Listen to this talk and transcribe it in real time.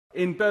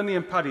In Burnley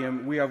and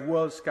Padiham, we have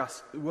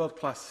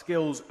world-class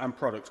skills and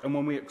products, and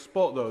when we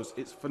export those,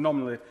 it's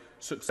phenomenally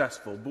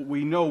successful. But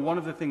we know one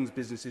of the things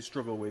businesses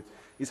struggle with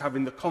is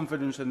having the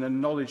confidence and the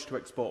knowledge to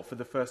export for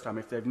the first time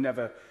if they've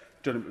never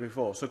done it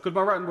before. So could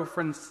my right honourable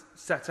friend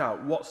set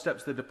out what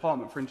steps the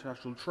Department for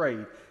International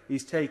Trade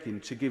is taking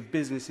to give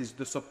businesses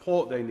the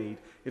support they need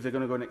if they're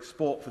going to go and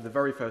export for the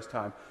very first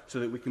time, so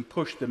that we can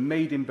push the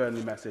Made in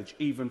Burnley message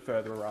even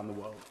further around the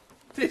world?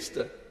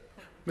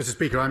 Mr.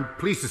 Speaker, I'm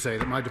pleased to say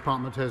that my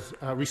department has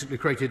recently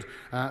created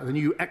the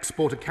new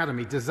Export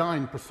Academy,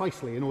 designed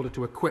precisely in order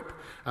to equip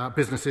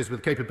businesses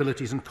with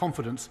capabilities and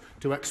confidence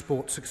to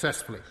export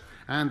successfully.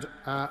 And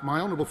my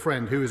honourable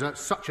friend, who is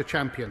such a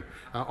champion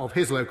of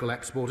his local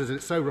exporters,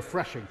 it's so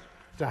refreshing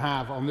to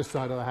have on this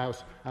side of the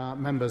House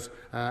members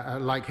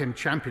like him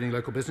championing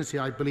local business.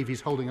 I believe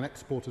he's holding an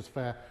exporters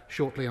fair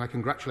shortly, and I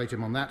congratulate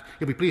him on that.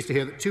 You'll be pleased to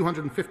hear that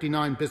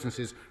 259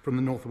 businesses from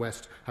the North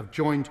West have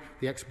joined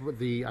the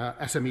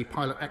SME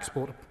Pilot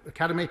Export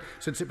Academy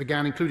since it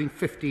began, including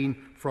 15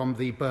 from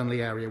the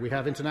Burnley area. We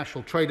have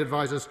international trade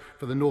advisors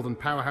for the Northern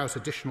Powerhouse.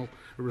 Additional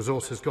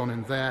resource has gone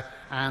in there,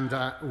 and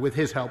with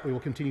his help we will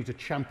continue to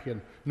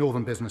champion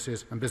northern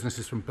businesses and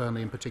businesses from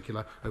Burnley in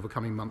particular over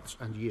coming months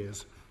and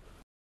years.